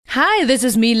Hi, this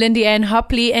is me, Lindy Ann,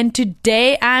 and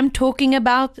today I'm talking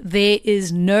about there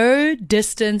is no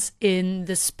distance in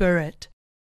the spirit.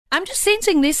 I'm just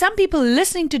sensing there's some people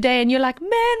listening today and you're like,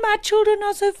 man, my children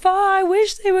are so far. I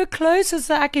wish they were closer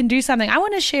so I can do something. I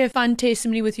want to share a fun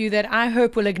testimony with you that I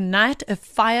hope will ignite a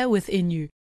fire within you.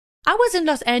 I was in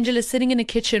Los Angeles sitting in a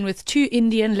kitchen with two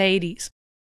Indian ladies.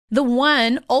 The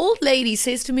one old lady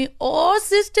says to me, "Oh,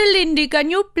 Sister Lindy,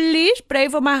 can you please pray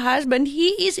for my husband? He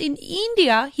is in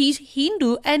India, he's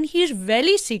Hindu, and he's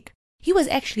very sick." He was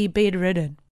actually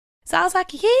bedridden. So I was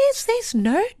like, yes, there's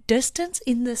no distance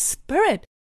in the spirit.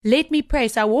 Let me pray.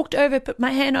 So I walked over, put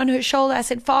my hand on her shoulder. I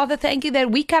said, "Father, thank you that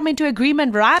we come into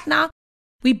agreement right now.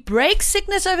 We break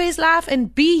sickness over his life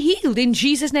and be healed in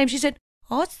Jesus' name." She said,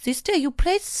 "Oh, sister, you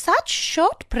pray such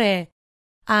short prayer."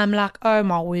 I'm like, oh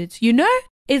my words,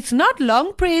 it's not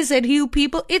long prayers that heal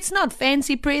people. It's not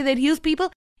fancy prayer that heals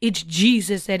people. It's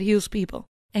Jesus that heals people.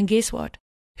 And guess what?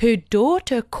 Her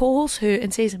daughter calls her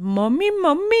and says,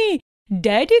 Mommy,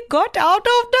 Daddy got out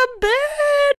of the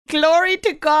bed. Glory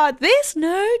to God. There's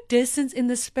no distance in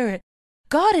the spirit.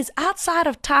 God is outside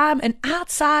of time and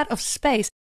outside of space.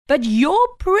 But your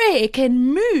prayer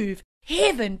can move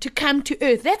heaven to come to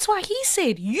earth. That's why he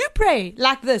said, you pray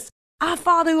like this. Our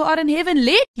Father who art in heaven,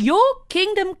 let your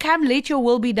kingdom come, let your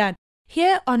will be done,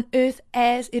 here on earth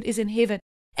as it is in heaven.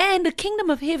 And the kingdom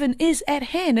of heaven is at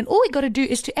hand. And all we got to do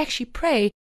is to actually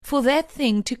pray for that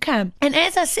thing to come. And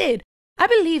as I said, I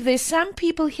believe there's some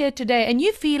people here today and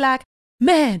you feel like,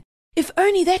 man, if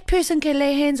only that person can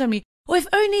lay hands on me. Or if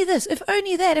only this, if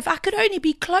only that, if I could only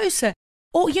be closer.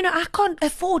 Or, I can't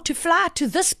afford to fly to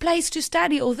this place to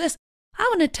study or this. I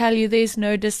want to tell you there's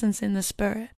no distance in the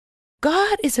spirit.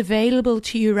 God is available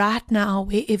to you right now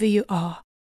wherever you are.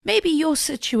 Maybe your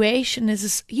situation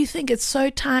is, you think it's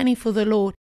so tiny for the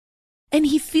Lord and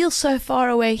he feels so far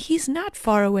away. He's not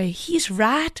far away. He's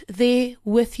right there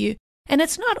with you. And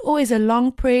it's not always a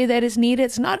long prayer that is needed.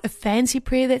 It's not a fancy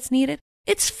prayer that's needed.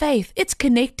 It's faith. It's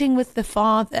connecting with the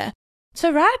Father.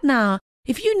 So right now,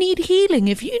 if you need healing,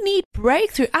 if you need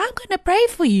breakthrough, I'm going to pray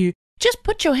for you. Just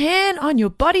put your hand on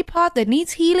your body part that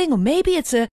needs healing, or maybe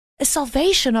it's a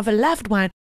salvation of a loved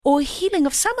one, or healing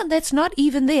of someone that's not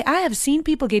even there. I have seen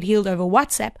people get healed over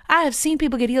WhatsApp. I have seen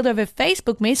people get healed over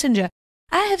Facebook Messenger.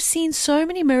 I have seen so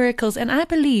many miracles, and I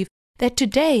believe that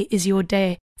today is your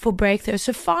day for breakthrough.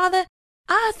 So Father,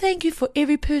 I thank you for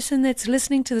every person that's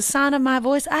listening to the sound of my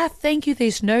voice. I thank you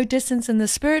there's no distance in the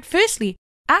spirit. Firstly,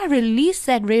 I release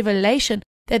that revelation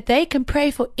that they can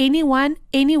pray for anyone,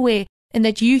 anywhere, and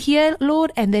that you hear,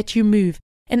 Lord, and that you move.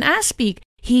 And I speak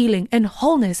healing and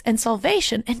wholeness and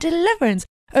salvation and deliverance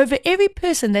over every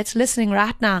person that's listening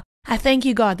right now. I thank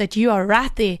you, God, that you are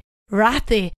right there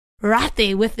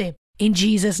with them. In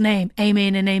Jesus' name,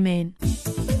 amen and amen.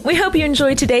 We hope you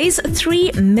enjoyed today's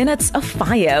 3 Minutes of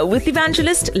Fire with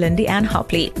evangelist Lindy Ann.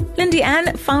 Lindy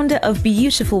Ann, founder of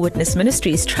Beautiful Witness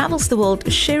Ministries, travels the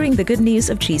world sharing the good news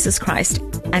of Jesus Christ,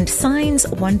 and signs,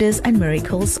 wonders, and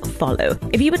miracles follow.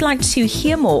 If you would like to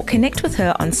hear more, connect with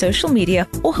her on social media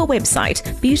or her website,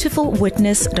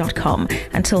 beautifulwitness.com.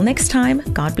 Until next time,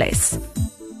 God bless.